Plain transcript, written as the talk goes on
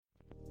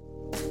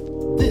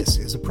This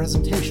is a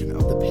presentation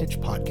of the Pitch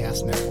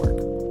Podcast Network.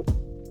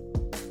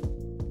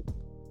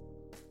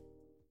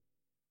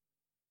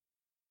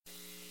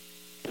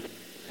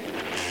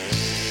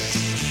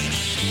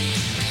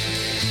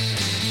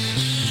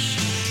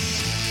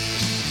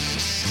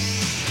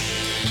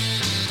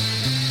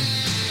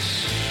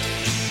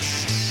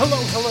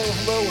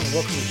 Hello, and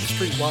welcome to the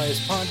Streetwise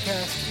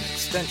Podcast, an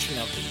extension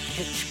of the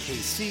Pitch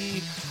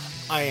KC.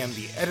 I am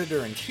the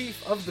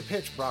editor-in-chief of The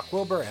Pitch, Brock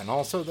Wilbur, and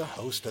also the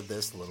host of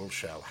this little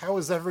show. How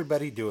is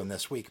everybody doing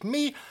this week?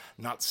 Me,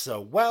 not so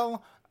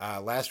well.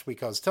 Last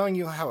week I was telling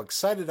you how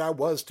excited I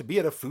was to be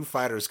at a Foo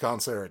Fighters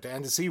concert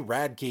and to see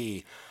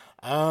Radkey,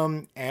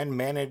 and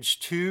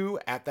managed to,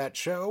 at that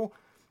show,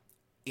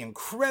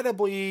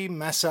 incredibly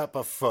mess up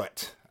a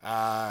foot.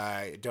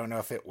 I don't know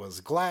if it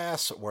was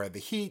glass or the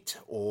heat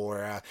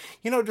or,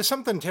 just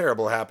something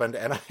terrible happened,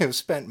 and I have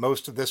spent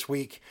most of this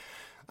week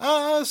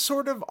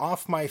sort of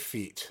off my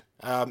feet.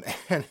 And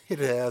it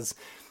has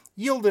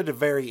yielded a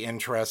very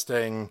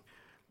interesting,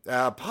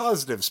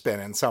 positive spin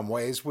in some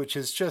ways, which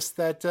is just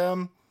that,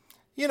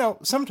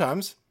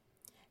 sometimes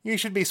you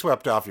should be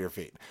swept off your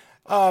feet.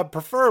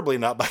 Preferably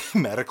not by a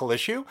medical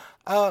issue,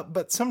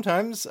 but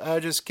sometimes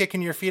just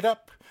kicking your feet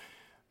up,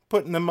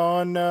 putting them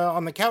on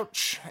the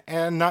couch,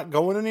 and not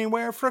going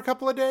anywhere for a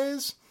couple of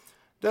days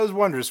does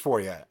wonders for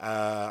you.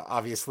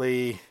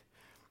 Obviously,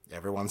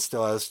 everyone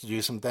still has to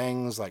do some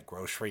things like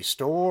grocery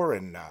store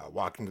and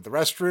walk into the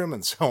restroom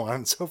and so on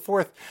and so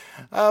forth.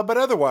 But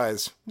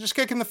otherwise, just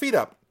kicking the feet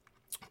up.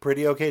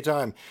 Pretty okay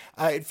time.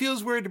 It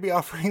feels weird to be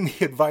offering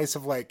the advice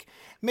of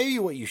maybe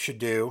what you should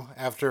do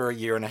after a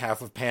year and a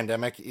half of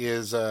pandemic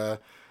is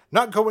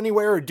not go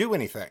anywhere or do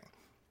anything.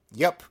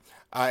 Yep.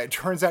 It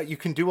turns out you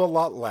can do a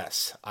lot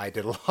less. I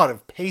did a lot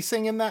of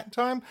pacing in that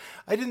time.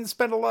 I didn't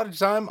spend a lot of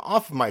time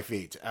off of my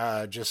feet,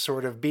 just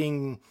sort of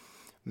being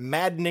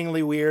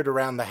maddeningly weird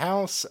around the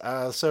house.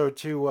 So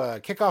to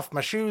kick off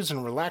my shoes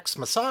and relax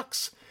my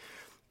socks,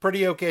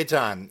 pretty okay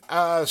time.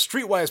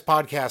 Streetwise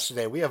Podcast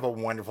today. We have a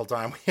wonderful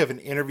time. We have an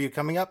interview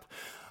coming up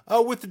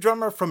with the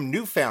drummer from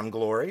New Found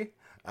Glory.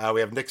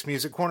 We have Nick's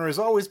Music Corner as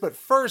always, but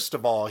first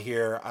of all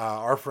here,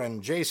 our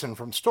friend Jason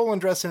from Stolen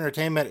Dress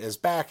Entertainment is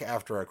back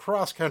after a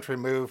cross-country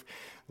move.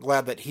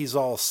 Glad that he's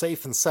all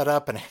safe and set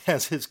up and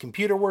has his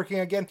computer working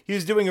again.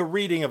 He's doing a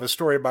reading of a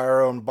story by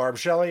our own Barb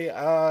Shelley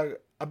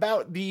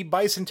about the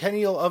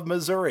bicentennial of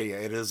Missouri.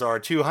 It is our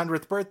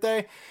 200th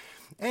birthday,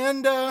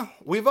 and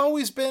we've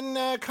always been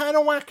kind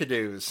of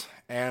wackadoos,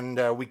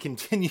 and we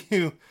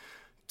continue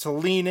to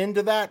lean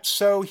into that.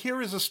 So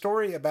here is a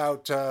story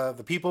about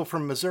the people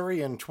from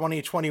Missouri in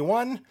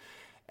 2021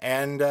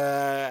 and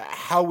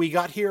how we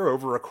got here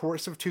over a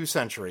course of 2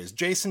 centuries.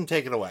 Jason,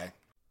 take it away.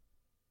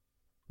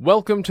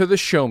 Welcome to the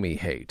Show Me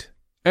Hate.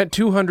 At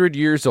 200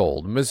 years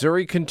old,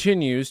 Missouri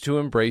continues to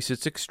embrace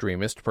its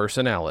extremist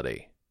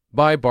personality.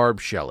 By Barb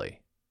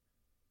Shelley.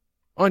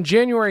 On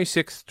January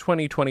 6,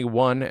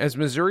 2021, as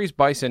Missouri's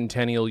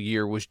bicentennial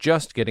year was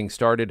just getting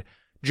started,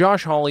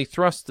 Josh Hawley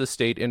thrust the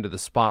state into the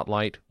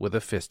spotlight with a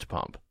fist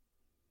pump.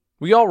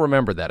 We all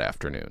remember that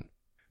afternoon.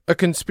 A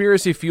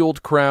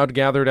conspiracy-fueled crowd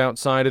gathered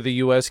outside of the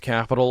U.S.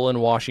 Capitol in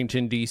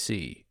Washington,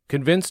 D.C.,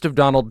 convinced of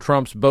Donald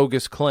Trump's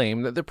bogus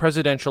claim that the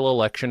presidential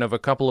election of a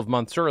couple of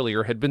months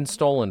earlier had been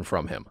stolen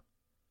from him.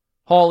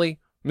 Hawley,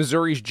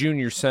 Missouri's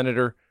junior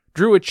senator,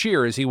 drew a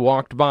cheer as he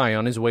walked by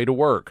on his way to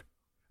work.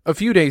 A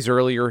few days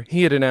earlier,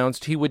 he had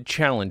announced he would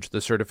challenge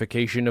the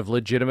certification of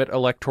legitimate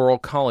electoral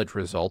college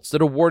results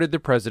that awarded the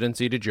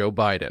presidency to Joe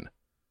Biden.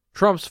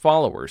 Trump's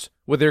followers,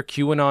 with their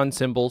QAnon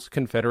symbols,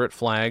 Confederate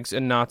flags,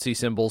 and Nazi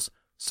symbols,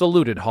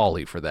 saluted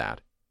Hawley for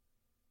that.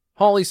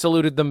 Hawley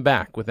saluted them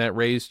back with that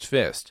raised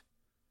fist.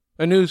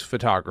 A news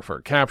photographer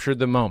captured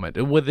the moment,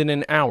 and within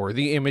an hour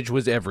the image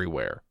was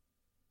everywhere.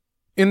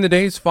 In the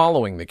days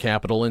following the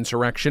Capitol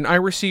insurrection, I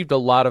received a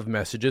lot of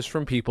messages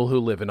from people who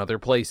live in other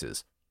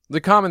places.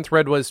 The common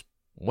thread was,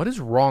 "What is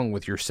wrong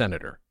with your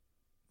senator?"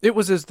 It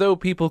was as though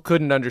people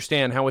couldn't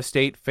understand how a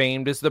state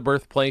famed as the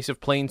birthplace of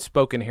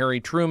plain-spoken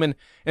Harry Truman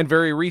and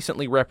very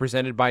recently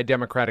represented by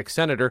Democratic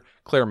Senator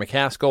Claire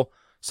McCaskill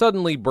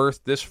suddenly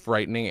birthed this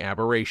frightening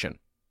aberration.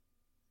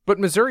 But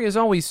Missouri has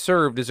always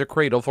served as a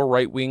cradle for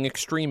right-wing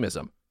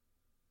extremism.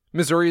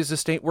 Missouri is a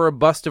state where a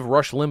bust of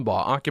Rush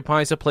Limbaugh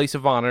occupies a place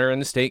of honor in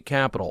the state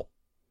capitol.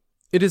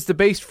 It is the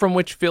base from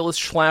which Phyllis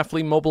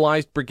Schlafly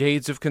mobilized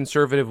brigades of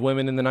conservative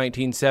women in the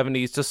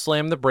 1970s to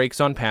slam the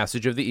brakes on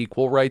passage of the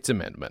Equal Rights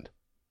Amendment.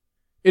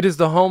 It is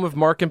the home of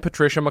Mark and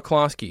Patricia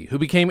McCloskey, who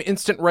became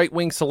instant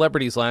right-wing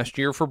celebrities last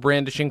year for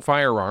brandishing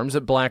firearms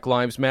at Black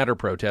Lives Matter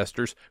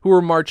protesters who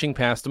were marching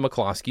past the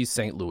McCloskeys'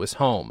 St. Louis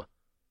home.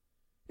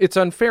 It's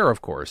unfair,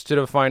 of course, to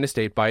define a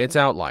state by its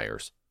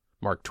outliers.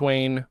 Mark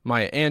Twain,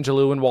 Maya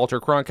Angelou, and Walter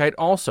Cronkite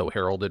also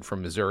heralded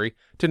from Missouri,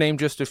 to name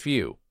just a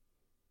few.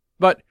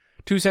 But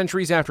 2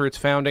 centuries after its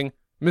founding,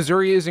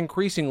 Missouri is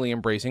increasingly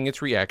embracing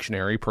its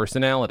reactionary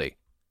personality.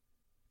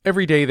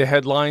 Every day the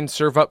headlines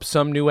serve up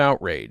some new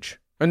outrage.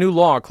 A new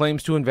law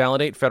claims to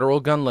invalidate federal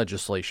gun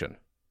legislation.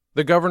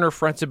 The governor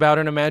frets about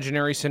an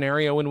imaginary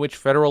scenario in which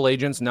federal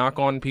agents knock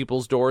on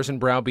people's doors and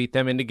browbeat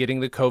them into getting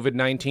the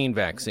COVID-19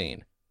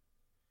 vaccine.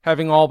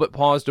 Having all but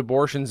paused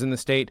abortions in the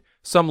state,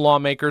 some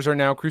lawmakers are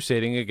now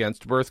crusading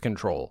against birth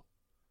control.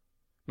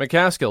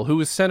 McCaskill, who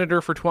was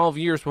senator for 12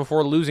 years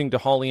before losing to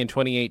Hawley in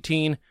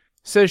 2018,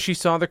 says she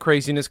saw the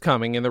craziness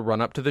coming in the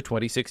run-up to the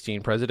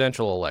 2016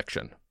 presidential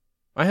election.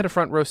 I had a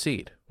front row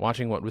seat,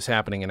 watching what was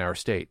happening in our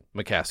state,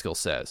 McCaskill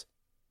says.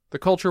 The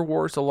culture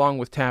wars, along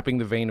with tapping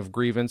the vein of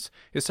grievance,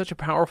 is such a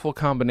powerful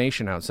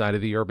combination outside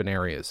of the urban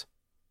areas.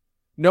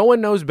 No one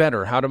knows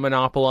better how to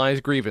monopolize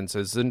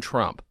grievances than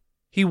Trump.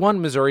 He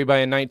won Missouri by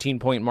a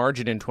 19-point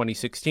margin in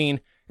 2016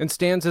 and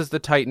stands as the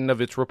titan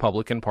of its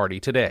Republican Party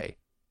today.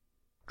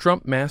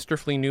 Trump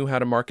masterfully knew how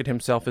to market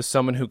himself as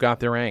someone who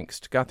got their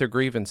angst, got their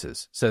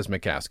grievances, says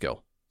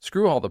McCaskill.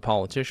 Screw all the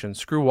politicians,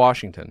 screw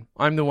Washington.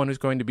 I'm the one who's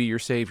going to be your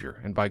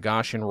savior, and by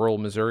gosh, in rural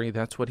Missouri,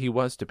 that's what he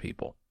was to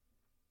people.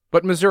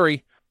 But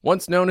Missouri,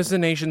 once known as the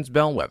nation's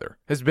bellwether,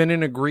 has been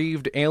an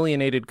aggrieved,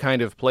 alienated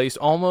kind of place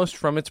almost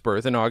from its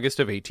birth in August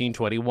of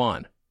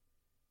 1821.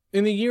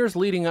 In the years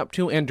leading up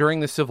to and during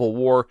the Civil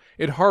War,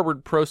 it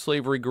harbored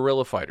pro-slavery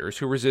guerrilla fighters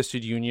who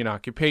resisted Union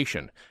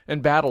occupation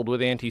and battled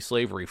with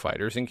anti-slavery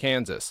fighters in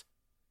Kansas.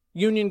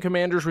 Union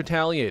commanders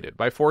retaliated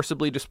by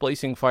forcibly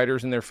displacing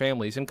fighters and their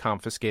families and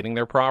confiscating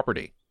their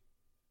property.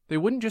 They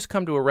wouldn't just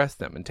come to arrest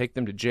them and take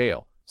them to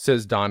jail,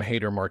 says Don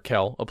Hader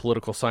Markell, a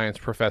political science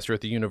professor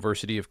at the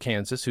University of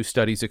Kansas who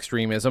studies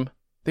extremism.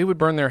 They would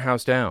burn their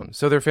house down,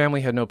 so their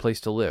family had no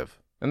place to live.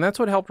 And that's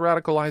what helped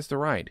radicalize the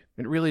right.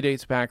 It really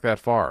dates back that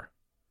far.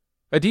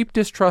 A deep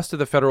distrust of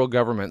the federal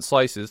government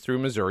slices through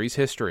Missouri's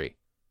history.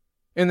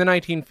 In the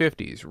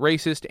 1950s,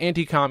 racist,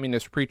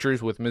 anti-communist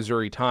preachers with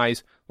Missouri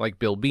ties, like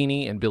Bill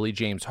Beeney and Billy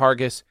James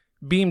Hargis,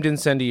 beamed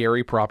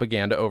incendiary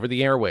propaganda over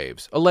the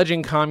airwaves,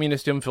 alleging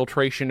communist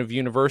infiltration of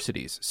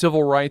universities,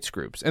 civil rights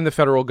groups, and the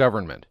federal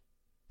government.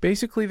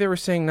 Basically, they were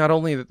saying not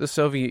only that the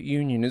Soviet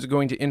Union is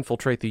going to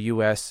infiltrate the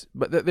U.S.,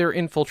 but that they're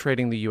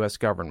infiltrating the U.S.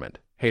 government,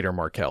 Hader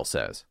Markell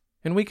says.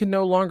 And we can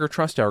no longer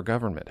trust our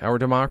government, our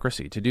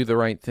democracy, to do the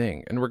right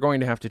thing, and we're going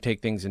to have to take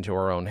things into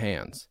our own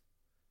hands.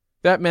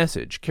 That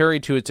message,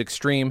 carried to its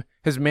extreme,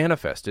 has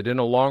manifested in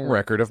a long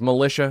record of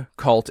militia,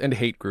 cult, and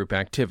hate group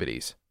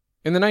activities.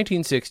 In the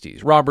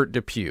 1960s, Robert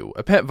Depew,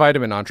 a pet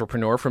vitamin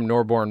entrepreneur from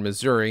Norborn,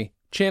 Missouri,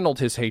 channeled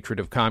his hatred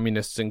of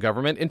communists and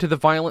government into the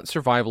violent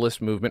survivalist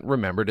movement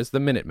remembered as the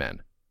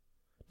Minutemen.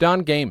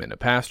 Don Gaiman, a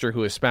pastor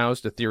who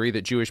espoused a theory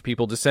that Jewish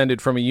people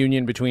descended from a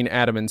union between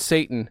Adam and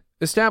Satan,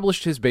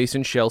 established his base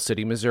in Shell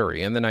City,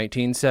 Missouri in the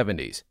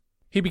 1970s.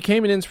 He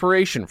became an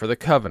inspiration for the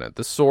Covenant,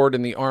 the Sword,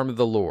 and the Arm of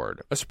the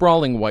Lord, a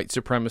sprawling white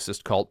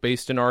supremacist cult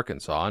based in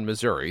Arkansas and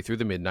Missouri through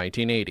the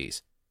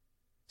mid-1980s.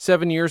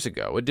 7 years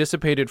ago, a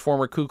dissipated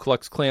former Ku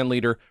Klux Klan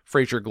leader,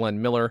 Fraser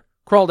Glenn Miller,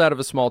 crawled out of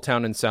a small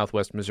town in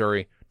southwest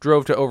Missouri,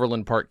 drove to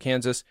Overland Park,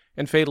 Kansas,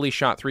 and fatally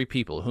shot 3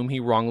 people whom he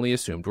wrongly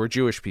assumed were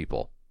Jewish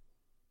people.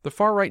 The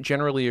far right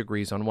generally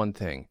agrees on one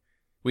thing.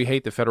 We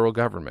hate the federal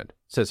government,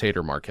 says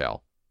Hader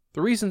Markell.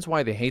 The reasons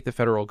why they hate the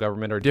federal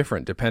government are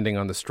different depending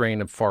on the strain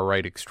of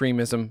far-right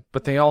extremism,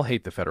 but they all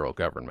hate the federal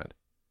government.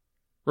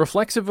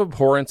 Reflexive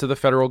abhorrence of the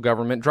federal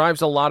government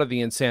drives a lot of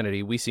the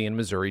insanity we see in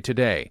Missouri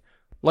today,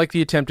 like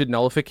the attempted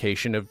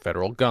nullification of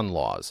federal gun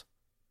laws.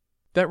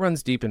 That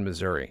runs deep in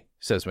Missouri,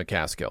 says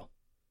McCaskill.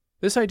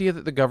 This idea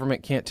that the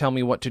government can't tell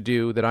me what to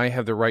do, that I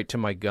have the right to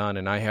my gun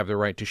and I have the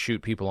right to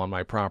shoot people on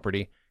my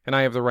property, and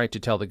I have the right to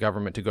tell the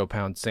government to go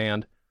pound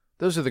sand,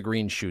 those are the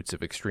green shoots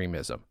of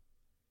extremism.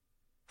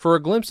 For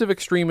a glimpse of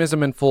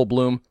extremism in full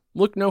bloom,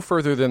 look no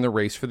further than the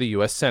race for the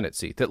U.S. Senate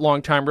seat that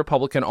longtime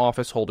Republican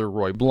office holder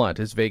Roy Blunt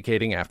is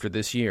vacating after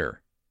this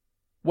year.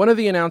 One of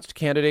the announced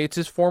candidates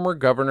is former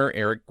Governor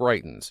Eric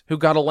Greitens, who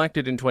got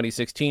elected in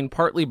 2016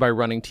 partly by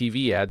running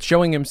TV ads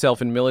showing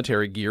himself in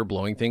military gear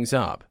blowing things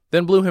up,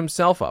 then blew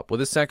himself up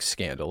with a sex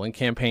scandal and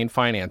campaign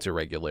finance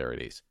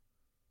irregularities.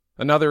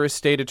 Another is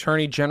State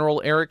Attorney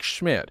General Eric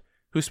Schmidt,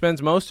 who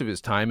spends most of his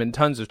time and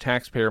tons of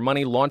taxpayer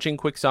money launching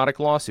quixotic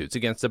lawsuits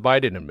against the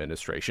Biden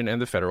administration and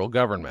the federal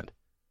government.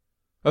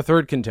 A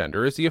third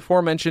contender is the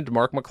aforementioned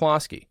Mark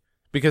McCloskey,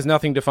 because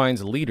nothing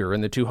defines leader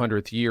in the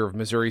 200th year of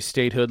Missouri's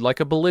statehood like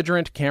a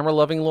belligerent,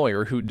 camera-loving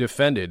lawyer who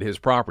defended his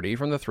property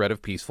from the threat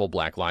of peaceful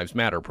Black Lives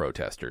Matter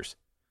protesters.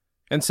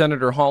 And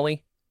Senator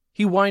Hawley?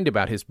 He whined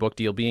about his book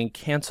deal being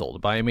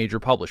canceled by a major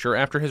publisher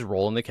after his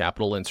role in the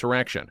Capitol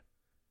insurrection.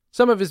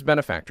 Some of his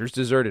benefactors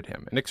deserted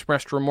him and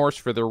expressed remorse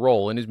for their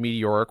role in his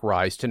meteoric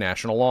rise to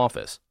national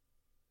office.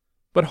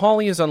 But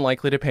Hawley is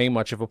unlikely to pay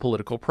much of a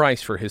political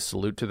price for his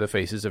salute to the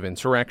faces of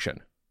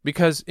insurrection,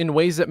 because, in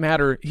ways that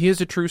matter, he is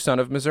a true son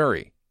of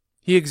Missouri.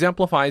 He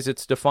exemplifies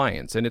its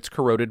defiance and its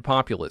corroded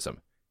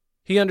populism.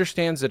 He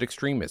understands that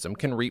extremism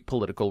can reap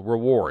political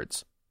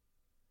rewards.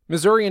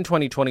 Missouri in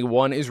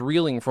 2021 is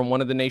reeling from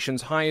one of the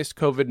nation's highest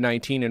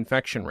COVID-19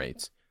 infection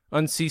rates,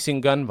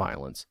 unceasing gun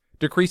violence,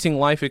 decreasing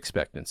life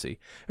expectancy,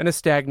 and a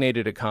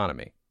stagnated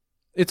economy.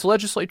 Its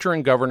legislature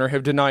and governor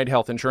have denied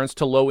health insurance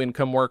to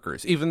low-income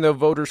workers, even though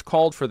voters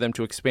called for them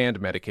to expand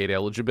Medicaid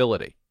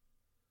eligibility.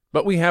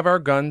 But we have our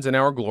guns and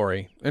our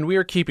glory, and we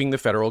are keeping the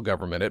federal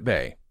government at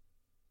bay.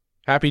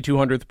 Happy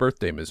 200th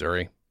birthday,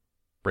 Missouri.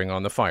 Bring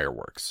on the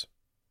fireworks.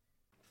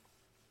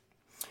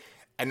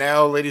 And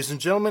now, ladies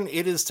and gentlemen,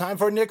 it is time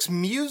for Nick's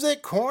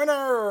Music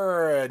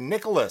Corner.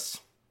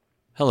 Nicholas.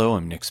 Hello,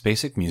 I'm Nick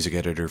Spacek, music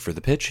editor for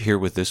The Pitch, here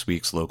with this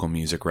week's local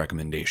music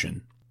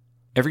recommendation.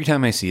 Every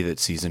time I see that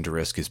Season to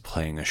Risk is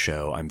playing a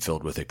show, I'm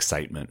filled with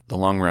excitement. The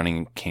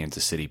long-running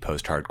Kansas City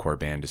post-hardcore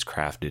band has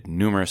crafted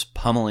numerous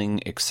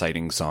pummeling,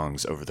 exciting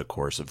songs over the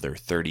course of their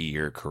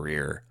 30-year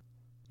career.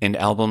 And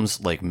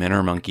albums like Men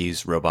Are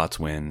Monkeys,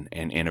 Robots Win,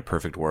 and In a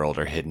Perfect World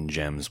are hidden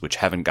gems which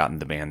haven't gotten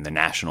the band the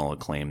national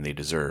acclaim they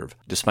deserve,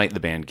 despite the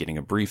band getting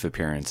a brief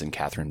appearance in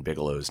Kathryn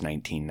Bigelow's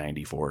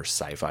 1994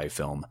 sci-fi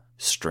film,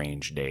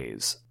 Strange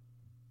Days.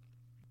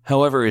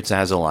 However, it's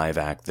as a live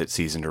act that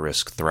Season to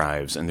Risk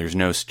thrives, and there's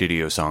no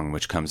studio song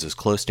which comes as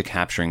close to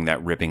capturing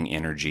that ripping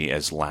energy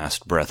as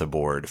Last Breath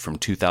Aboard from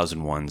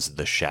 2001's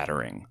The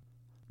Shattering.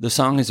 The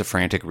song is a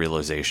frantic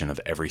realization of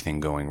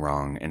everything going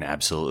wrong and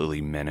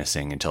absolutely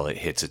menacing until it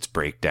hits its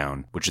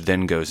breakdown, which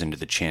then goes into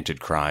the chanted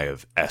cry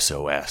of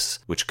SOS,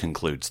 which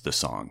concludes the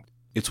song.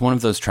 It's one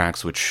of those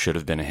tracks which should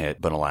have been a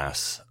hit, but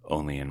alas,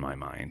 only in my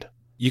mind.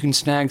 You can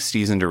snag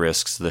Season to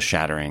Risk's The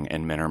Shattering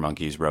and Men Are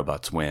Monkeys,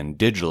 Robots Win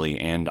digitally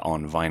and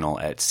on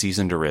vinyl at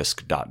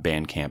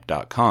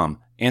seasontorisk.bandcamp.com,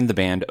 and the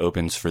band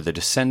opens for The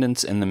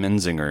Descendants and the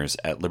Menzingers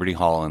at Liberty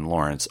Hall in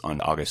Lawrence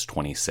on August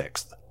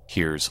 26th.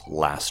 Here's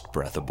Last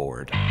Breath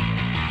Aboard.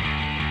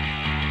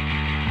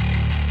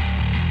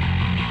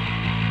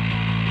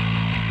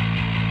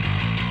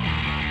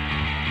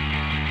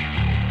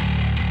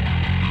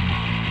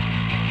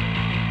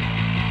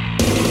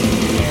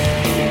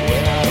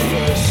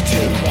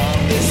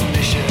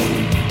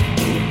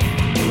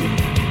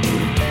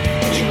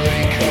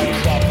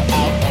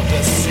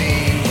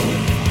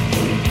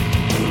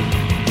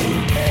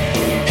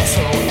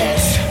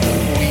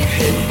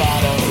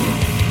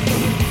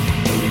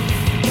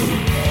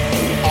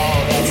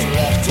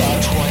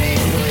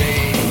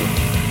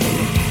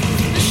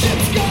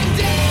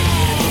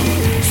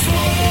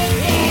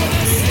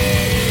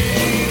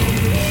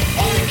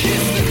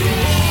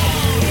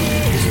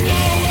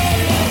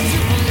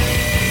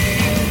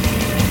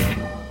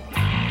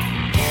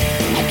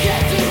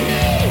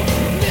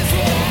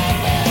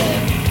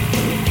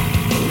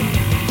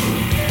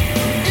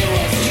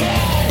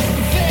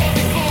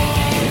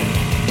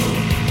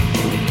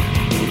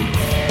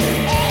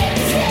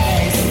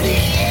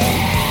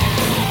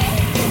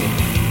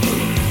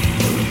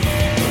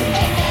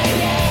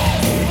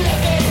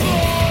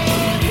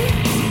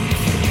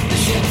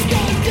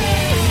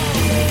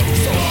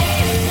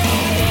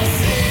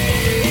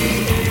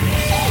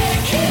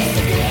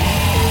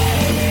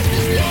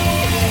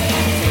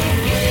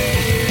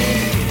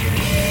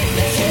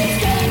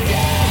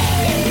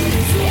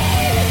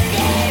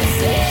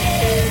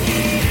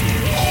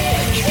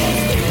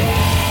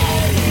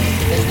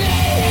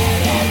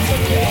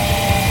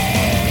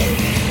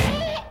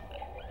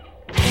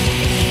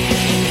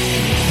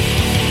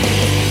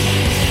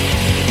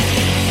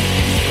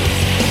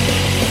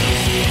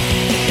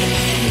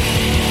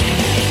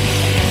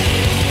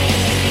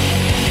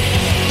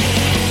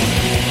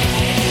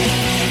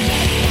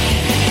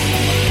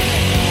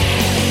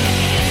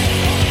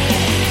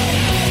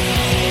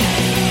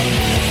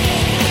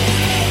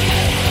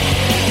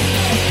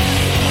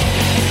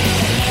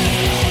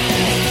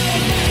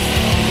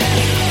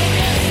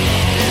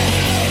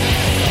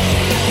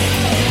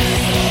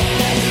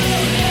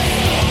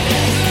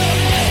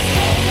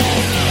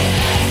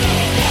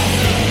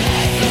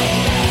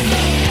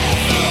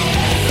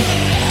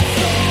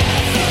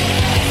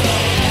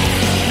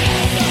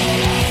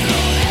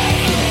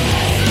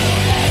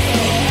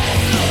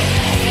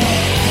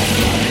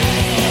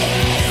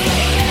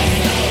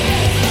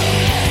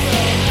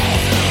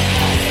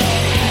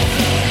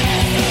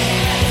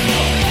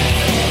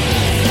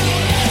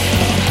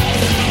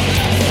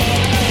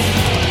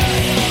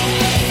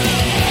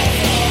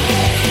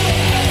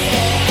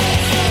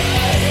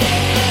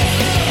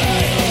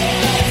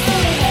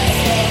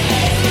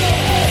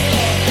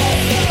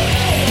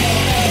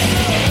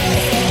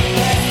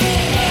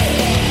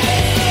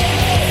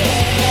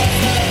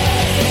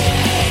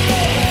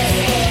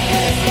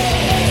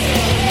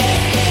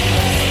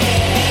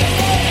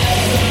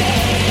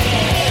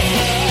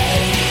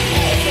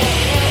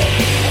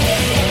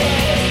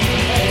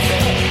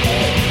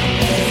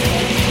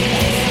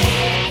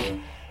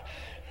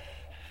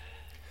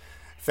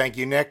 Thank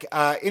you, Nick.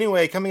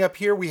 Anyway, coming up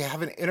here, we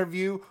have an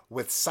interview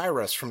with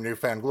Cyrus from New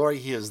Found Glory.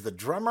 He is the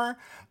drummer.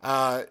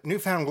 New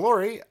Found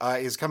Glory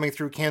is coming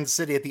through Kansas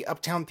City at the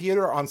Uptown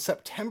Theater on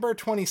September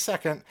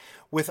 22nd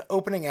with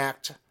opening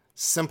act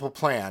Simple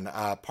Plan,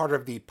 part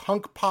of the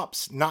Punk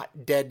Pop's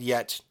Not Dead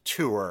Yet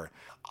tour.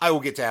 I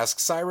will get to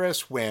ask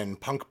Cyrus when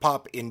Punk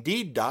Pop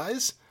indeed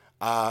dies,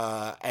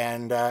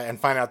 and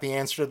find out the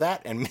answer to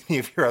that and many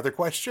of your other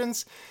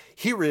questions.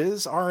 Here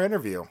is our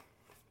interview.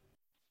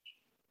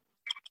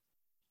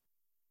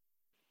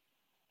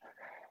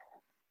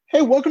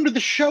 Hey, welcome to the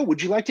show.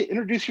 Would you like to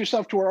introduce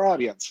yourself to our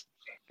audience?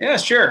 Yeah,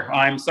 sure.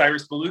 I'm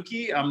Cyrus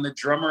Baluki. I'm the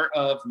drummer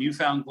of New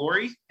Found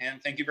Glory, and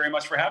thank you very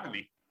much for having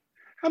me.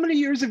 How many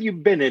years have you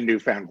been in New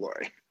Found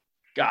Glory?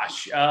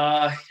 Gosh,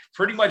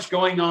 pretty much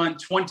going on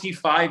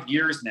 25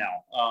 years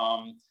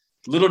now.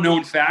 Little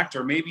known fact,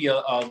 or maybe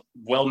a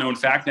well-known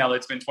fact now that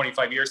it's been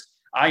 25 years,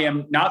 I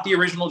am not the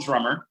original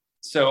drummer.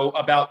 So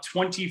about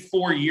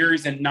 24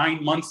 years and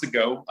 9 months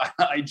ago,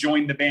 I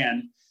joined the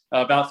band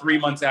about 3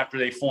 months after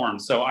they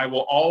formed. So I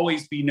will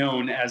always be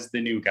known as the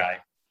new guy.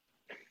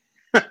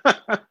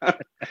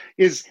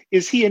 Is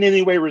he in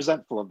any way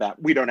resentful of that?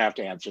 We don't have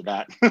to answer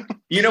that.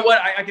 You know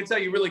what? I can tell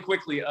you really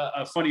quickly.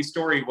 A funny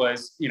story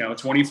was,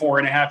 24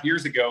 and a half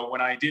years ago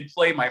when I did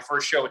play my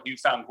first show at New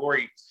Found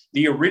Glory,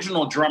 the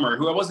original drummer,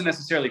 who I wasn't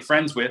necessarily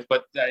friends with,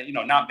 but,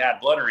 not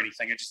bad blood or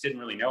anything. I just didn't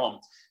really know him.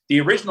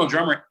 The original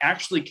drummer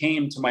actually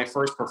came to my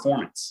first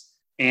performance,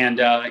 and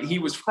he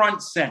was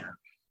front center.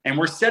 And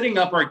we're setting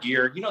up our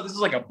gear. This is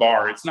like a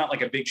bar. It's not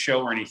like a big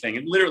show or anything.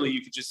 And literally,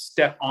 you could just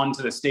step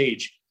onto the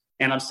stage.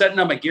 And I'm setting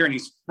up my gear, and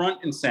he's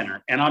front and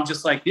center. And I'm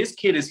just like, this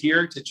kid is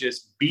here to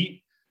just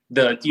beat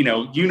the,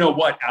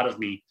 what out of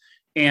me.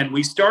 And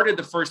we started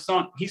the first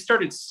song. He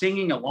started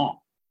singing along.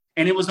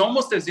 And it was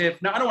almost as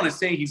if, now I don't want to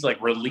say he's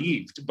like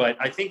relieved, but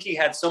I think he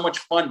had so much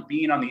fun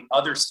being on the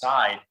other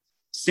side,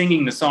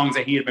 singing the songs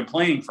that he had been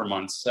playing for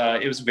months.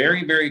 It was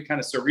very, very kind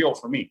of surreal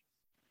for me.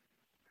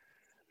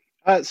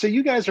 So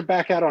you guys are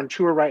back out on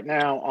tour right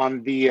now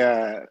on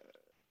the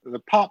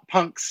Pop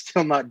Punk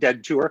Still Not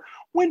Dead tour.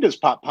 When does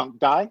Pop Punk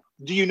die?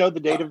 Do you know the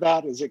date of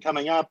that? Is it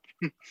coming up?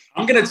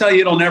 I'm going to tell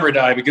you it'll never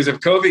die, because if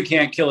COVID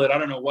can't kill it, I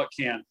don't know what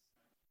can.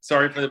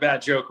 Sorry for the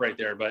bad joke right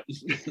there, but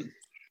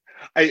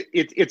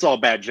it's all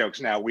bad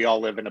jokes now. We all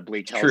live in a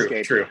bleak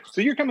hellscape. True.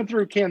 So you're coming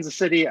through Kansas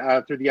City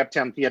through the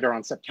Uptown Theater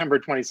on September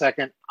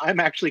 22nd.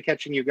 I'm actually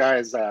catching you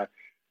guys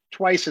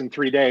twice in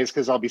 3 days,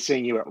 because I'll be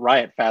seeing you at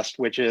Riot Fest,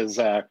 which is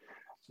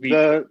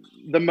the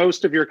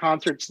most of your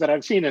concerts that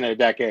I've seen in a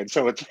decade.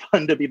 So it's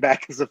fun to be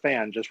back as a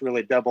fan, just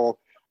really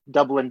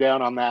doubling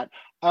down on that.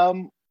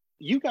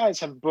 You guys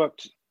have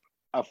booked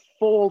a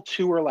full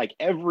tour like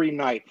every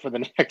night for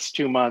the next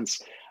 2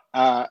 months.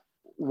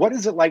 What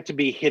is it like to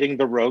be hitting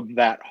the road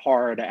that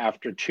hard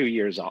after 2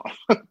 years off?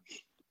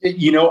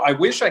 I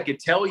wish I could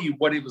tell you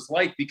what it was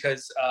like,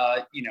 because,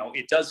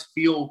 it does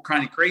feel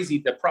kind of crazy.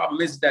 The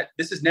problem is that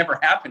this has never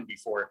happened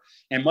before.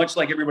 And much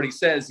like everybody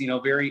says,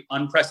 very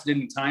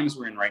unprecedented times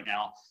we're in right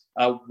now.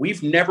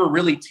 We've never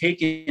really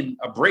taken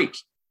a break.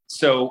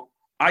 So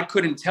I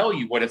couldn't tell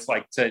you what it's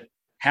like to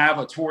have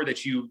a tour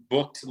that you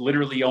booked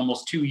literally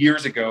almost 2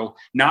 years ago,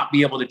 not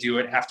be able to do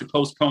it, have to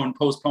postpone,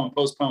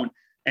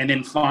 and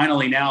then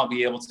finally now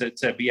be able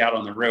to be out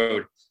on the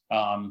road.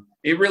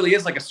 It really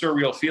is like a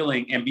surreal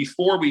feeling. And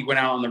before we went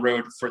out on the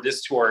road for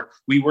this tour,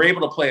 we were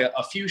able to play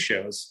a few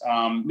shows,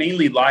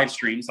 mainly live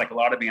streams like a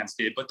lot of bands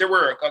did, but there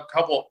were a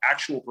couple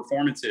actual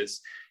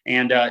performances.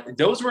 And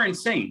those were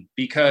insane,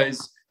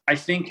 because I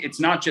think it's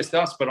not just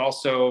us, but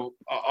also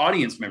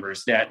audience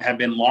members that have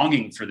been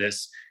longing for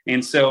this.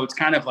 And so it's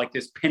kind of like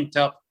this pent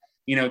up,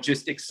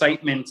 just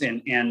excitement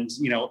and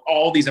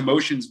all these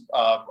emotions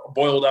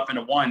boiled up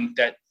into one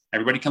that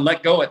everybody can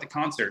let go at the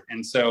concert.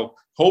 And so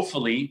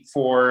hopefully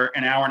for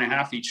an hour and a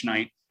half each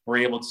night, we're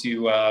able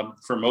to,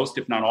 for most,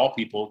 if not all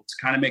people, to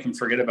kind of make them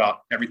forget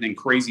about everything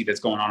crazy that's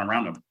going on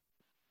around them.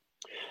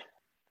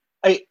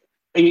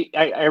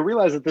 I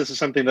realize that this is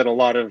something that a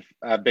lot of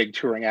big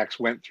touring acts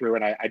went through,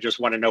 and I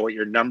just want to know what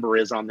your number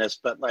is on this.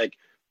 But like,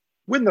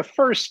 when the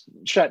first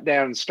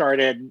shutdown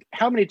started,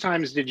 how many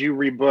times did you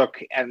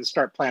rebook and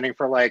start planning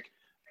for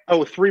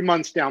 3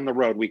 months down the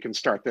road, we can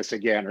start this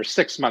again, or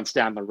 6 months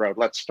down the road,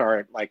 let's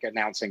start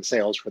announcing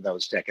sales for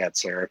those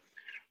tickets? Or,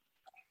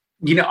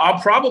 I'll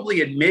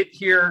probably admit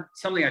here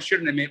something I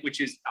shouldn't admit, which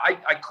is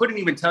I couldn't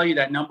even tell you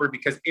that number,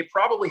 because it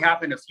probably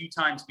happened a few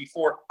times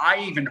before I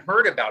even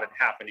heard about it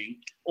happening.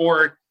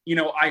 Or,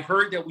 I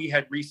heard that we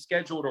had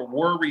rescheduled or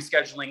were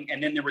rescheduling,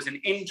 and then there was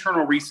an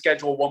internal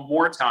reschedule one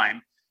more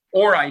time.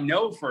 Or I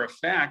know for a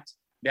fact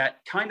that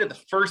kind of the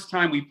first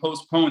time we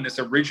postponed this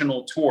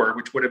original tour,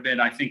 which would have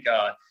been, I think,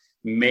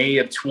 May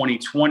of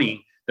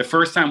 2020, the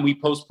first time we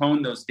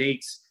postponed those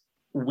dates,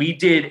 we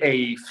did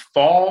a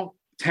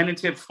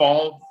tentative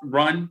fall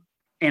run,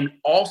 and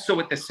also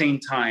at the same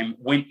time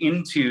went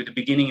into the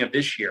beginning of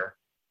this year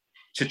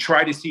to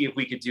try to see if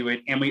we could do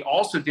it. And we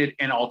also did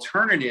an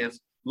alternative,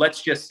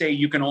 let's just say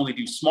you can only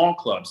do small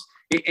clubs.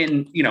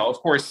 And, of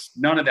course,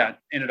 none of that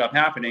ended up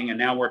happening. And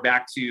now we're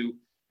back to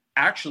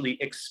actually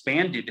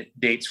expanded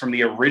dates from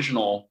the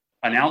original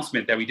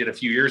announcement that we did a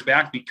few years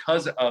back,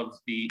 because of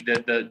the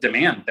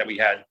demand that we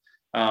had.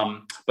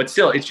 But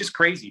still, it's just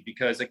crazy,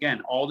 because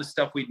again, all the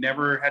stuff we'd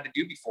never had to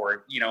do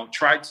before,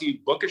 try to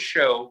book a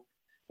show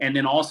and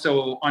then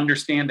also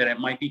understand that it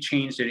might be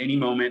changed at any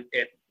moment.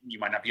 You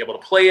might not be able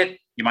to play it.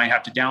 You might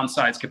have to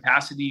downsize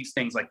capacities,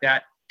 things like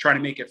that. Try to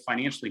make it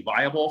financially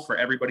viable for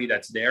everybody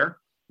that's there.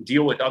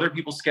 Deal with other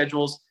people's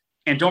schedules.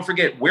 And don't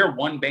forget, we're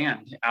one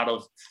band out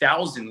of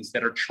thousands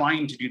that are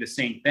trying to do the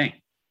same thing.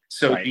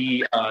 So right.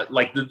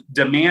 The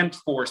demand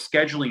for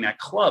scheduling at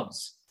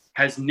clubs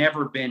has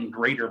never been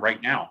greater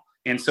right now.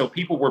 And so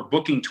people were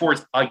booking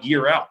tours a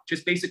year out,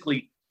 just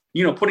basically,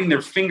 putting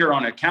their finger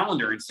on a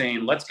calendar and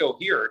saying, let's go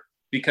here,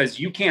 because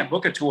you can't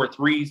book a tour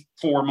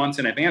 3-4 months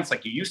in advance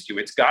like you used to.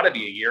 It's got to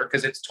be a year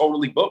because it's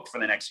totally booked for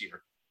the next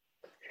year.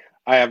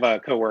 I have a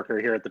coworker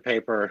here at the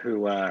paper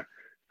who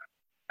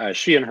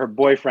she and her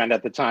boyfriend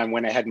at the time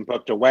went ahead and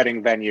booked a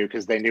wedding venue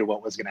because they knew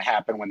what was going to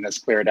happen when this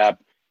cleared up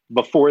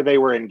before they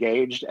were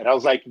engaged. And I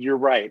was like, you're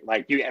right.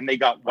 And they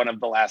got one of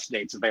the last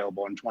dates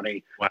available in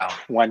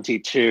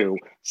 2022. Wow.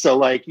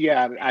 So I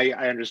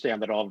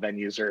understand that all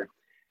venues are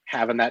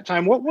having that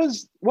time. What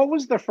was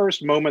the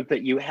first moment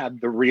that you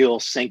had the real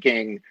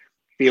sinking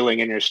feeling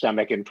in your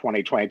stomach in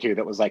 2022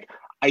 that was like,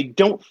 I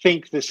don't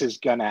think this is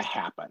going to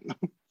happen?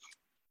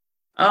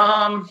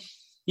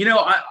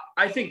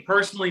 I think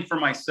personally for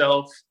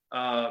myself,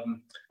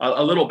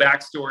 a little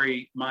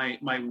backstory, my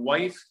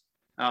wife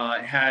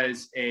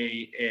has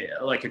a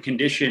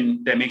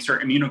condition that makes her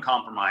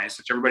immunocompromised,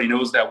 which everybody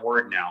knows that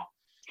word now.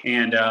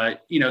 And,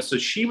 so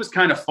she was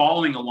kind of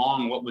following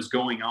along what was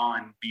going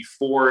on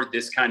before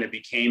this kind of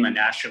became a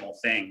national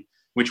thing,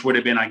 which would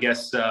have been, I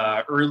guess,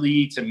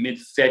 early to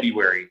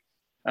mid-February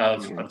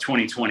of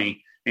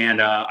 2020.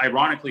 And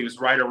ironically, it was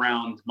right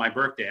around my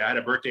birthday. I had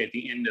a birthday at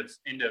the end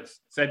of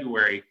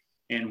February,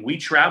 and we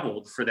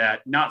traveled for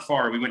that, not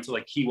far. We went to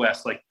Key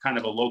West, kind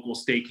of a local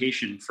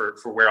staycation for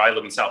where I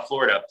live in South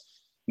Florida.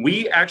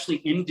 We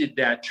actually ended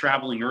that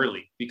traveling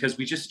early because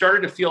we just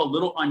started to feel a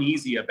little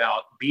uneasy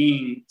about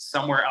being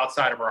somewhere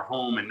outside of our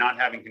home and not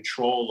having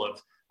control of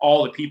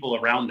all the people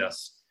around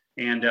us.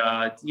 And,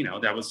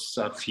 that was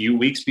a few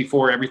weeks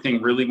before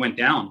everything really went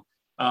down.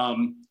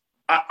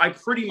 I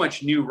pretty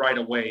much knew right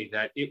away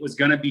that it was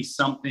going to be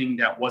something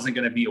that wasn't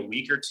going to be a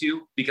week or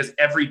two, because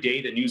every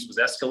day the news was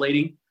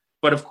escalating.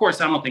 But of course,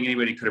 I don't think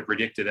anybody could have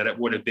predicted that it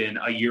would have been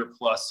a year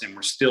plus and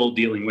we're still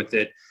dealing with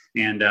it.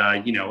 And,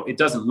 it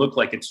doesn't look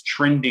like it's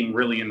trending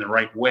really in the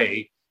right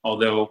way,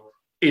 although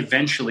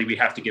eventually we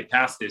have to get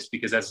past this,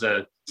 because as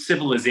a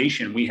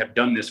civilization, we have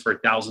done this for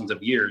thousands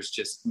of years,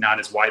 just not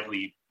as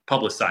widely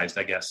publicized,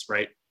 I guess.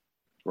 Right.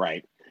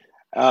 Right.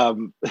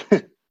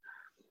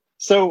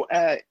 So,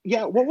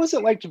 what was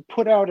it like to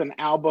put out an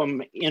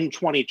album in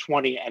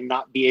 2020 and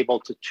not be able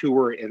to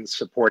tour in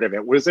support of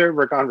it? Was there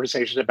ever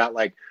conversations about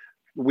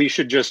we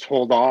should just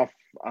hold off,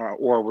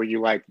 or were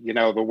you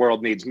the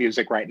world needs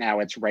music right now,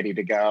 it's ready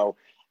to go,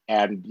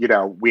 and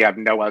we have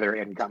no other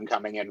income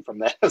coming in from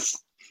this?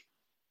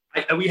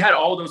 We had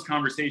all those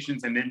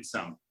conversations and then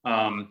some.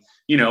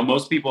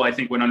 Most people I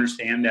think would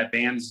understand that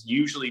bands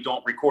usually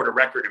don't record a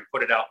record and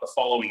put it out the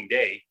following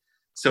day.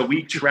 So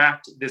we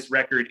tracked this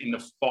record in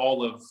the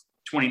fall of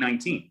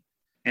 2019.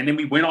 And then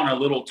we went on a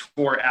little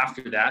tour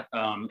after that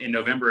in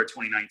November of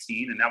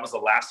 2019. And that was the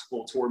last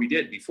full tour we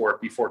did before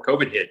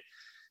COVID hit.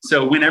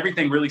 So when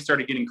everything really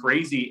started getting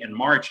crazy in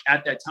March,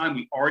 at that time,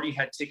 we already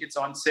had tickets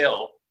on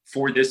sale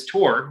for this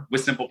tour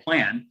with Simple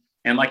Plan.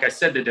 And like I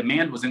said, the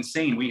demand was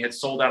insane. We had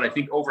sold out, I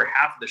think, over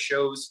half of the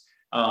shows.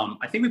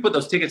 I think we put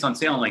those tickets on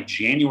sale in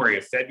January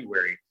or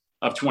February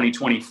of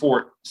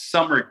 2024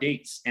 summer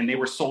dates, and they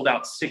were sold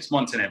out 6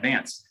 months in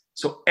advance.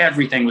 So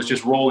everything was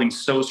just rolling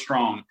so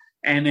strong.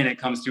 And then it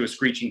comes to a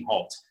screeching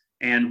halt.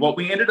 And what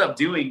we ended up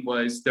doing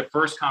was, the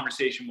first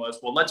conversation was,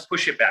 well, let's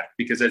push it back,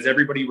 because as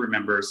everybody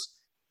remembers,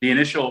 the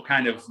initial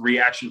kind of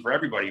reaction for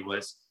everybody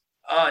was,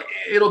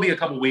 it'll be a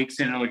couple weeks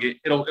and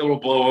it'll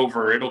blow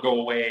over, it'll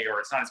go away,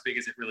 or it's not as big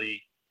as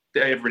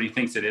everybody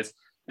thinks it is.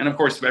 And of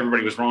course,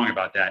 everybody was wrong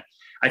about that.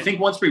 I think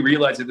once we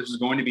realized that this was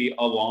going to be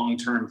a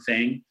long-term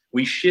thing,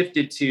 we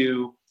shifted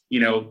to,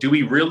 do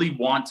we really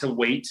want to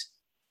wait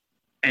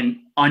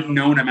an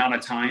unknown amount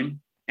of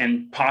time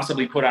and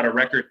possibly put out a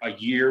record a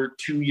year,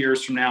 2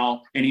 years from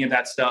now, any of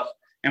that stuff?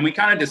 And we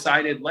kind of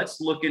decided,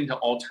 let's look into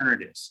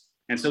alternatives.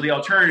 And so the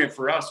alternative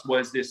for us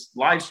was this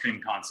live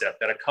stream concept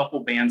that a couple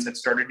bands had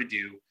started to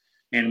do.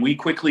 And we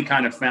quickly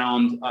kind of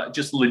found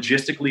just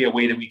logistically a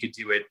way that we could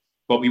do it,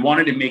 but we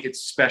wanted to make it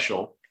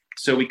special.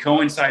 So we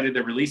coincided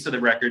the release of the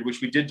record, which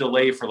we did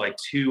delay for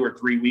 2 or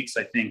 3 weeks,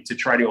 I think, to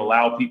try to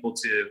allow people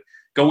to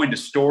go into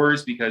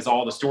stores, because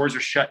all the stores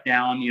are shut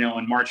down,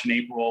 in March and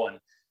April.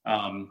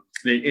 And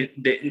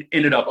it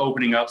ended up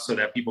opening up so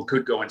that people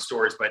could go in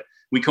stores, but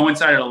we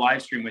coincided a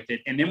live stream with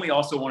it. And then we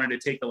also wanted to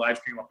take the live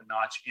stream up a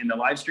notch. And the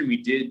live stream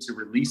we did to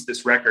release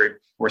this record,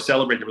 or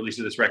celebrate the release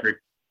of this record,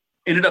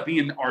 ended up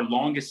being our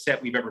longest set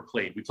we've ever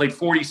played. We played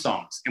 40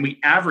 songs, and we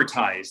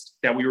advertised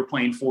that we were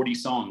playing 40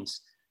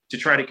 songs to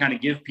try to kind of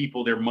give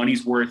people their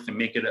money's worth and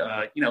make it,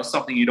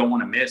 something you don't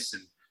want to miss.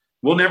 And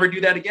we'll never do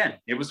that again.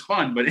 It was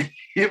fun, but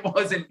it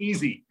wasn't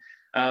easy.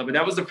 But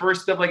that was the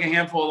first of a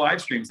handful of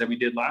live streams that we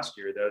did last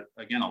year that,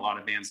 again, a lot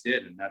of bands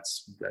did. And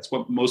that's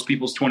what most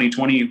people's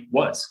 2020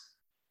 was.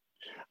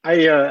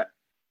 I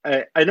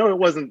know it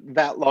wasn't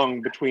that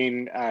long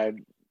between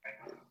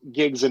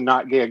gigs and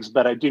not gigs,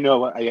 but I do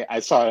know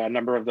I saw a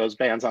number of those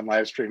bands on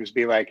live streams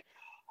be like,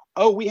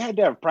 oh, we had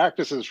to have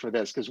practices for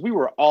this because we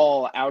were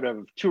all out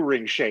of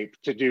touring shape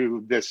to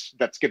do this.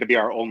 That's going to be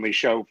our only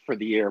show for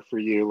the year for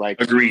you.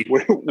 Like, Agreed.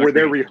 Were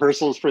there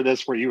rehearsals for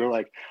this where you were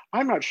like,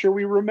 I'm not sure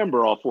we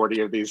remember all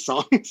 40 of these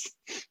songs?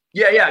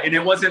 Yeah. And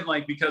it wasn't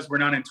like because we're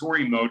not in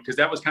touring mode, because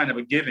that was kind of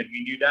a given.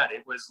 We knew that.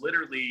 It was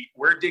literally,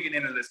 we're digging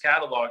into this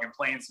catalog and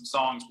playing some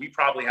songs we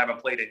probably haven't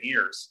played in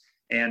years.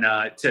 And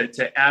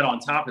to add on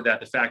top of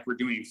that, the fact we're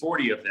doing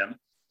 40 of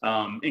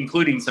them,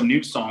 including some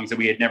new songs that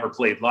we had never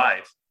played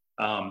live.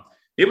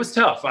 It was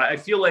tough. I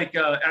feel like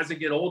as I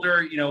get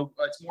older,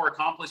 it's more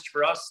accomplished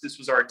for us. This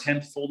was our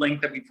 10th full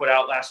length that we put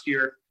out last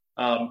year.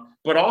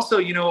 But also,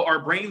 our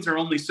brains are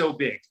only so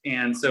big.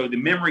 And so the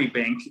memory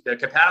bank, the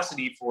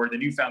capacity for the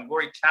New Found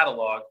Glory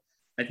catalog,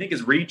 I think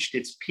has reached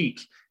its peak.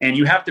 And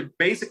you have to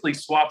basically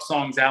swap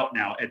songs out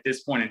now at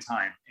this point in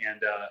time.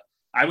 And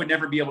I would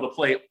never be able to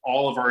play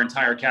all of our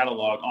entire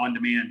catalog on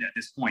demand at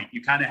this point.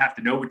 You kind of have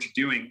to know what you're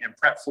doing and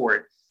prep for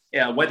it.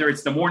 Whether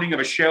it's the morning of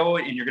a show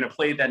and you're going to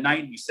play it that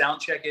night and you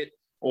sound check it,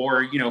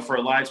 or, for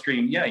a live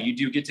stream, you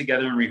do get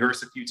together and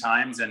rehearse a few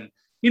times. And,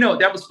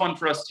 that was fun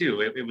for us too.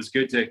 It was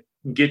good to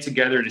get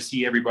together to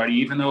see everybody,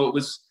 even though it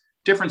was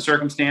different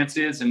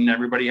circumstances and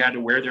everybody had to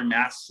wear their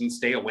masks and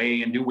stay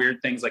away and do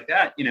weird things like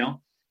that.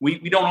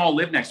 We don't all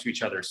live next to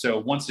each other. So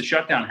once the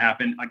shutdown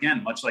happened,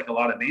 again, much like a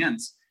lot of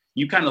bands,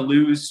 you kind of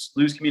lose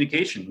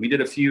communication. We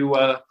did a few,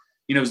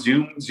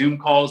 Zoom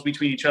calls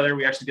between each other.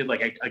 We actually did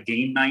like a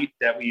game night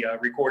that we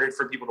recorded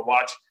for people to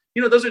watch.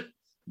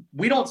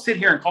 We don't sit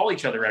here and call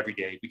each other every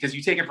day because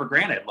you take it for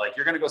granted. Like,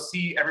 you're going to go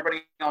see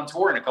everybody on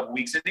tour in a couple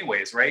weeks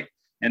anyways, right?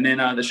 And then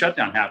the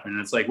shutdown happened.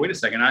 And it's like, wait a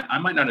second, I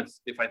might not have,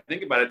 if I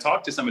think about it,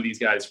 talked to some of these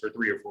guys for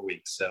 3 or 4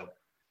 weeks. So.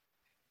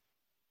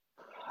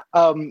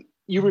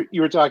 You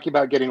were talking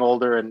about getting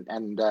older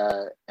and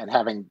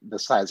having the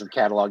size of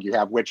catalog you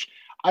have, which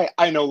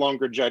I no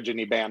longer judge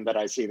any band that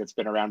I see that's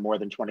been around more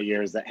than 20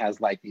 years that has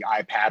like the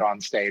iPad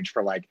on stage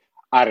for like,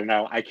 I don't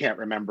know, I can't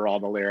remember all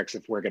the lyrics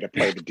if we're going to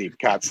play the deep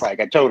cuts. Like,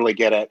 I totally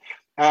get it.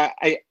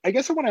 I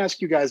guess I want to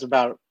ask you guys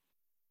about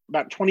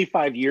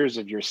 25 years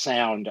of your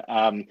sound.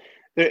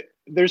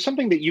 There's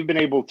something that you've been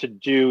able to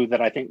do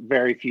that I think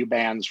very few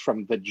bands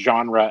from the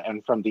genre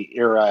and from the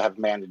era have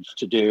managed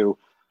to do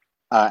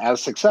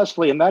as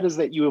successfully, and that is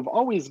that you have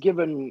always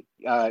given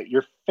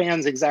your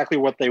fans exactly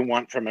what they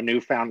want from a New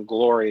Found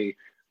Glory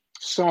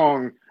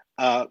song,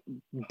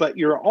 but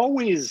you're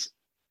always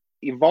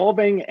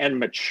evolving and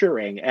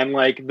maturing. And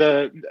like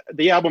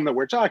the album that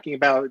we're talking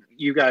about,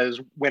 you guys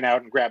went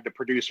out and grabbed a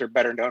producer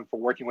better known for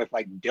working with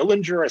like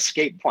Dillinger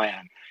Escape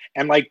Plan,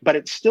 and like, but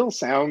it still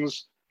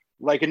sounds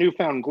like a New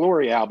Found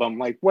Glory album.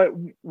 Like,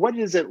 what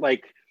is it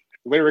like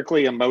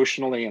lyrically,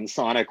 emotionally, and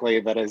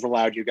sonically that has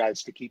allowed you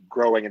guys to keep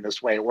growing in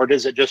this way? Or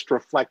does it just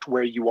reflect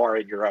where you are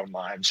in your own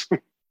lives?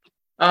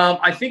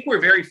 I think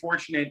we're very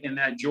fortunate in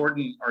that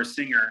Jordan, our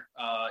singer,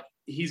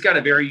 he's got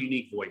a very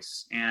unique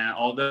voice. And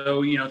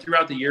although,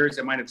 throughout the years,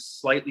 it might have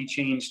slightly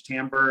changed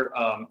timbre,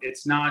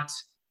 it's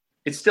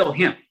still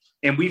him.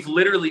 And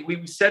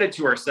we've said it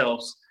to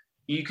ourselves,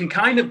 you can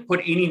kind of put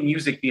any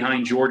music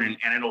behind Jordan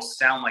and it'll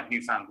sound like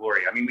New Found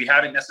Glory. I mean, we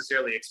haven't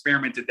necessarily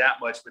experimented that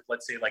much with,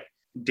 let's say, like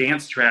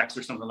dance tracks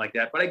or something like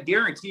that, but I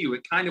guarantee you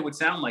it kind of would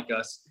sound like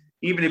us,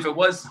 even if it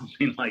was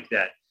something like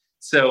that.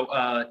 So,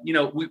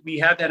 we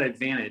have that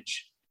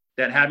advantage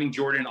that having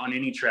Jordan on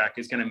any track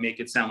is going to make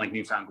it sound like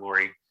New Found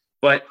Glory.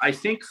 But I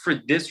think for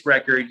this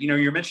record,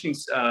 you're mentioning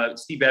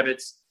Steve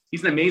Evetts.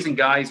 He's an amazing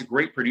guy. He's a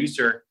great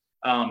producer.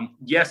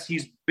 Yes,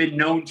 he's been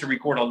known to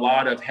record a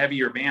lot of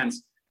heavier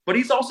bands, but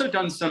he's also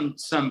done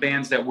some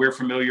bands that we're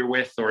familiar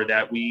with or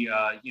that we,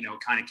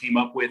 kind of came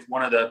up with.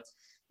 One of the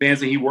bands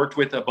that he worked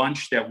with a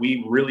bunch that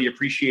we really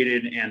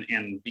appreciated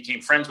and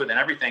became friends with and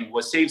everything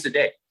was Saves the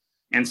Day.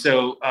 And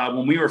so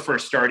when we were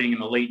first starting in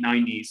the late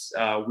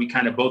 90s, we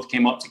kind of both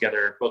came up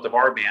together, both of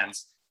our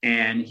bands,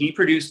 and he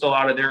produced a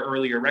lot of their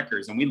earlier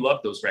records, and we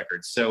loved those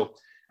records. So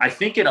I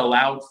think it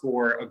allowed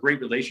for a great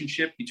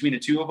relationship between the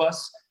two of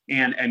us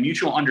and a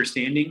mutual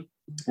understanding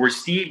where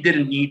Steve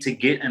didn't need to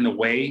get in the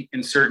way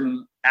in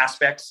certain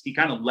aspects. He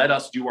kind of let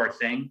us do our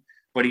thing,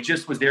 but he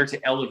just was there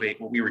to elevate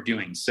what we were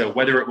doing. So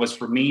whether it was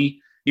for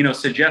me,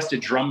 suggest a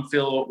drum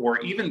fill or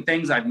even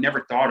things I've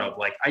never thought of,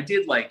 like I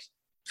did like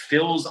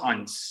fills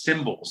on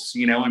cymbals,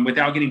 and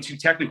without getting too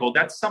technical,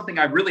 that's something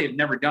I really have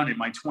never done in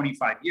my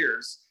 25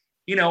 years,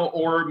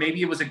 or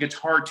maybe it was a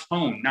guitar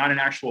tone, not an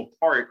actual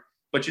part,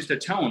 but just a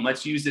tone.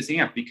 Let's use this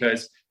amp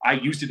because I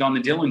used it on the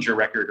Dillinger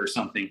record or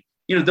something.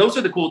 Those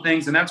are the cool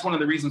things. And that's one of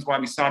the reasons why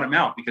we sought him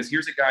out, because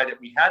here's a guy that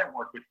we hadn't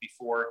worked with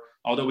before,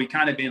 although we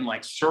kind of been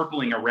like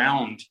circling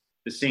around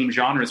the same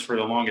genres for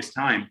the longest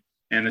time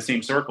and the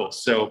same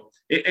circles. So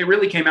it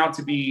really came out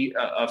to be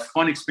a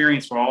fun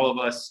experience for all of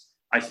us.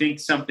 I think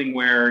something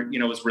where,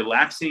 it was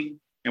relaxing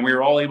and we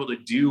were all able to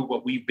do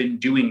what we've been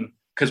doing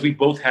because we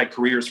both had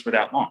careers for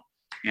that long.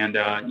 And,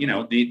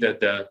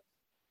 the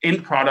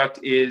end product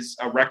is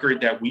a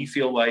record that we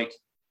feel like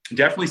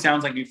definitely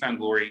sounds like New Found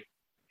Glory,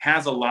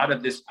 has a lot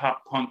of this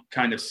pop punk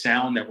kind of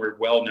sound that we're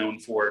well known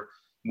for,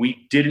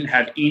 We didn't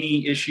have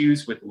any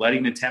issues with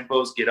letting the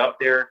tempos get up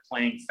there,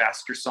 playing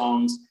faster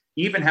songs,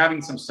 even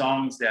having some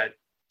songs that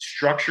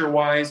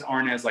structure-wise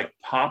aren't as like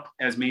pop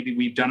as maybe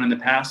we've done in the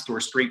past or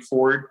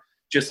straightforward.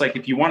 Just like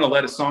if you want to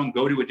let a song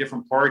go to a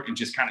different part and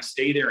just kind of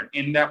stay there and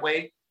end that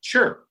way,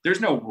 sure, there's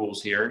no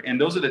rules here. And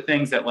those are the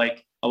things that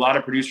like a lot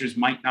of producers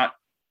might not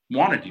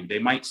want to do. They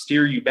might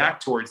steer you back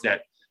towards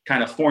that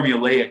kind of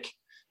formulaic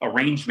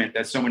arrangement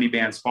that so many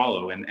bands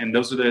follow. And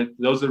those are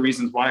the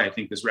reasons why I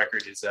think this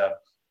record is a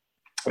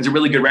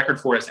really good record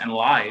for us. And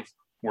live,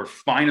 we're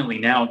finally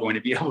now going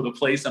to be able to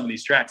play some of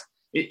these tracks.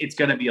 It's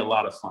going to be a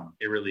lot of fun.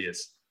 It really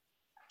is.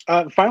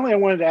 Finally, I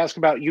wanted to ask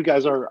about, you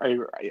guys are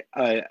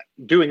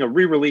doing a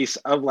re-release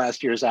of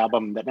last year's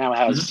album that now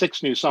has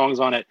 6 new songs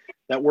on it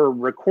that were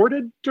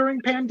recorded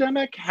during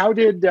pandemic. How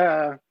did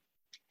the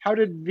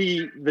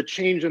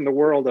change in the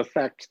world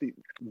affect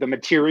the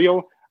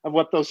material of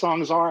what those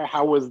songs are?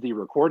 How was the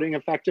recording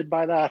affected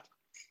by that?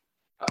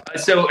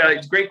 So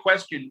it's a great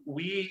question.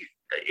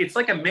 It's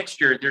like a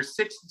mixture. There's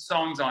 6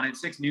 songs on it,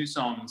 6 new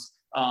songs.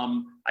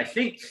 I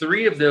think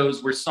 3 of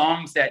those were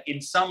songs that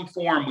in some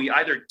form we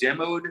either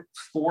demoed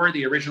for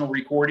the original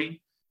recording,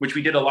 which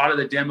we did a lot of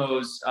the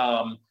demos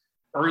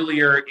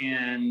earlier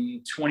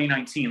in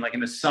 2019, like in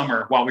the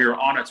summer while we were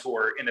on a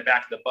tour in the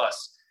back of the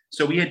bus.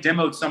 So we had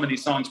demoed some of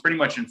these songs pretty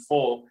much in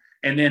full.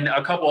 And then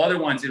a couple other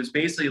ones, it was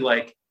basically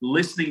like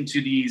listening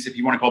to these, if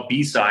you want to call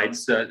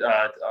B-sides,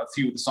 a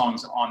few of the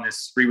songs on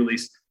this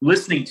re-release,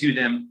 listening to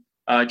them.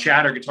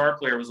 Chad, our guitar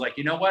player, was like,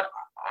 you know what?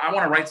 I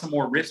want to write some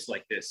more riffs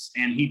like this.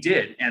 And he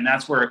did. And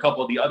that's where a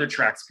couple of the other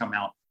tracks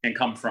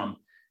come from.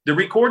 The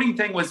recording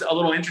thing was a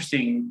little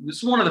interesting. This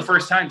is one of the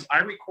first times I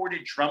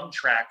recorded drum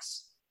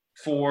tracks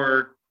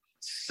for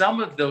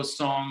some of those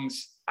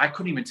songs. I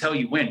couldn't even tell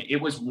you when.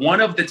 It was one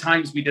of the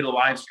times we did a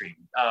live stream.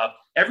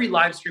 Every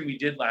live stream we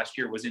did last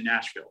year was in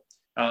Nashville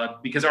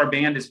because our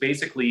band is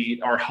basically,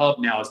 our hub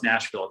now is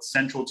Nashville. It's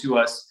central to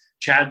us.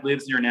 Chad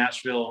lives near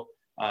Nashville.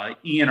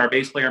 Ian, our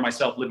bass player, and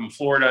myself live in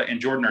Florida,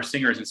 and Jordan, our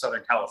singer, is in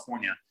Southern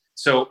California.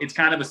 So it's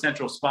kind of a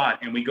central spot,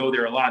 and we go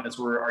there a lot. That's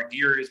where our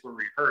gear is, where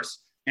we rehearse.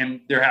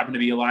 And there happened to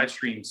be a live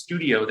stream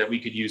studio that we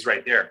could use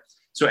right there.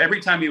 So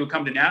every time we would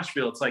come to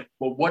Nashville, it's like,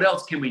 well, what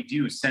else can we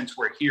do since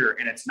we're here?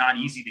 And it's not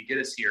easy to get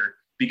us here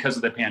because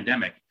of the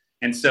pandemic.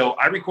 And so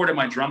I recorded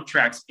my drum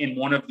tracks in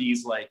one of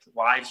these like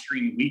live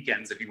stream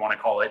weekends, if you want to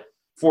call it,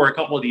 for a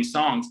couple of these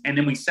songs. And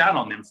then we sat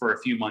on them for a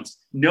few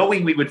months,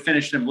 knowing we would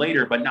finish them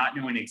later, but not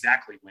knowing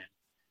exactly when.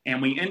 And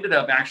we ended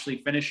up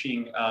actually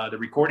finishing the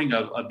recording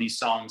of these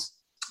songs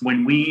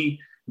when we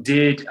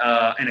did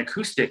an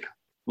acoustic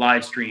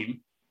live stream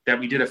that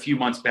we did a few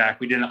months back.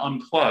 We did an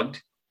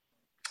unplugged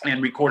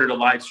and recorded a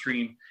live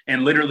stream,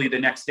 and literally the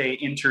next day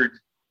entered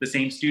the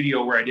same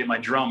studio where I did my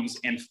drums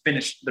and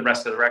finished the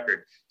rest of the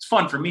record. It's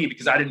fun for me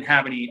because I didn't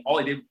have any, all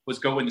I did was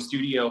go in the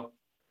studio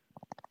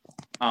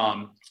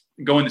and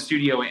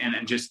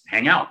just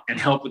hang out and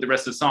help with the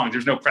rest of the songs.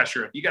 There's no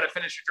pressure of, you got to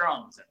finish your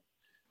drums and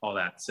all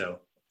that. So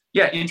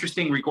yeah,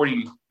 interesting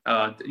recording,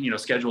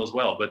 schedule as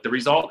well. But the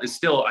result is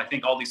still, I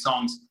think all these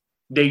songs,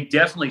 they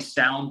definitely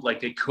sound like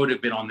they could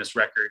have been on this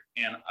record.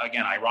 And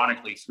again,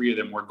 ironically, 3 of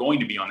them were going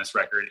to be on this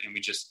record, and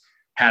we just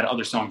had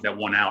other songs that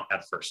won out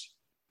at first.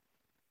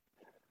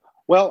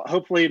 Well,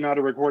 hopefully not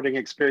a recording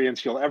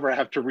experience you'll ever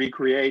have to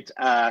recreate.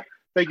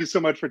 Thank you so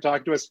much for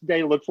talking to us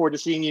today. Look forward to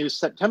seeing you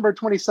September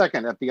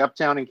 22nd at the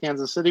Uptown in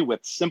Kansas City with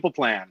Simple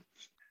Plan.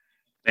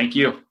 Thank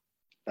you.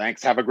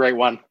 Thanks. Have a great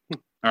one.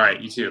 All right.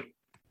 You too.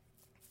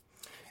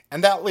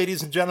 And that,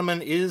 ladies and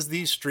gentlemen, is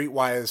the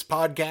Streetwise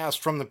podcast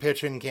from the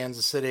Pitch in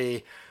Kansas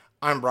City.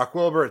 I'm Brock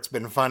Wilbur. It's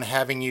been fun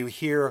having you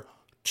here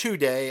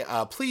today.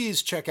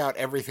 Please check out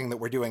everything that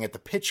we're doing at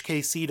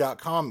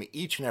thepitchkc.com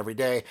each and every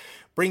day,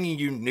 bringing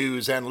you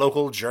news and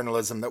local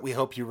journalism that we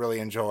hope you really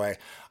enjoy.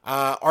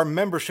 Our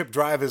membership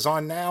drive is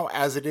on now,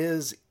 as it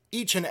is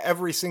each and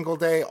every single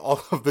day,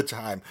 all of the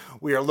time.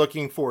 We are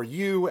looking for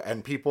you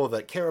and people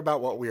that care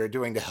about what we are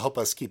doing to help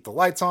us keep the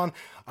lights on.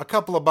 A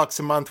couple of bucks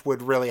a month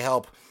would really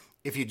help.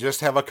 If you just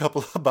have a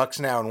couple of bucks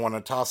now and want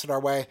to toss it our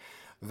way,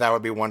 that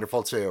would be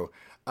wonderful too.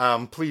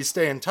 Please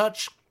stay in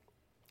touch.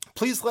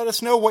 Please let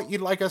us know what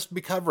you'd like us to be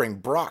covering.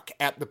 Brock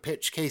at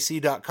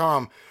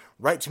thepitchkc.com.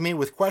 Write to me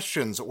with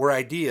questions or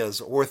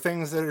ideas or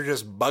things that are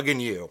just bugging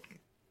you.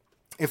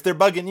 If they're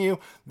bugging you,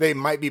 they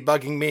might be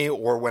bugging me,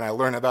 or when I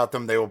learn about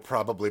them, they will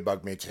probably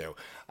bug me too.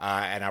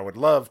 And I would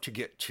love to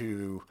get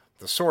to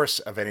the source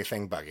of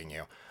anything bugging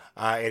you.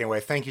 Anyway,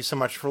 thank you so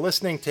much for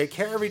listening. Take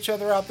care of each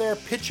other out there.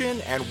 Pitch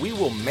in, and we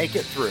will make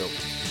it through.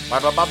 Bye,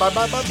 bye, bye, bye,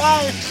 bye, bye,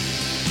 bye.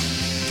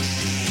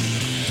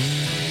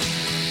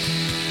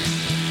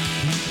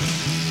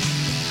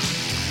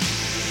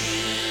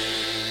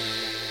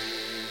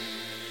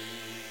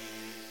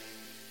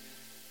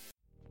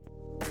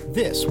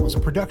 This was a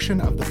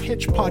production of the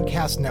Pitch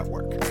Podcast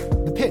Network.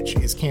 The Pitch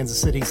is Kansas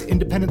City's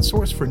independent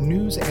source for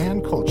news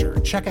and culture.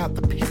 Check out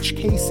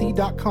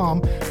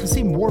thepitchkc.com to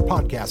see more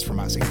podcasts from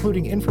us,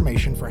 including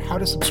information for how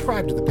to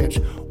subscribe to The Pitch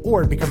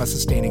or become a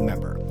sustaining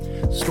member.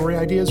 Story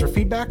ideas or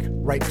feedback?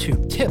 Write to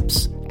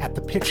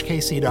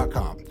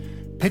tips@thepitchkc.com.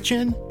 pitch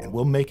in and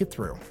we'll make it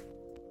through.